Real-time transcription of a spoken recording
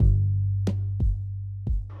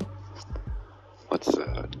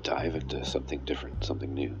dive into something different,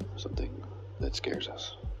 something new, something that scares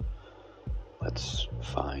us. Let's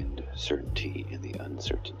find certainty in the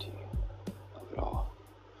uncertainty of it all.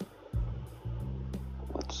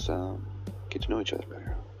 Let's get to know each other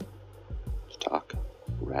better. Let's talk,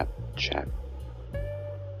 rap, chat,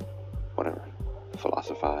 whatever.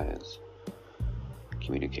 Philosophize,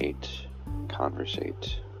 communicate,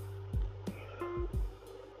 conversate.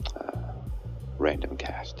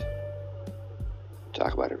 RandomCast.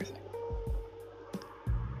 Talk about everything.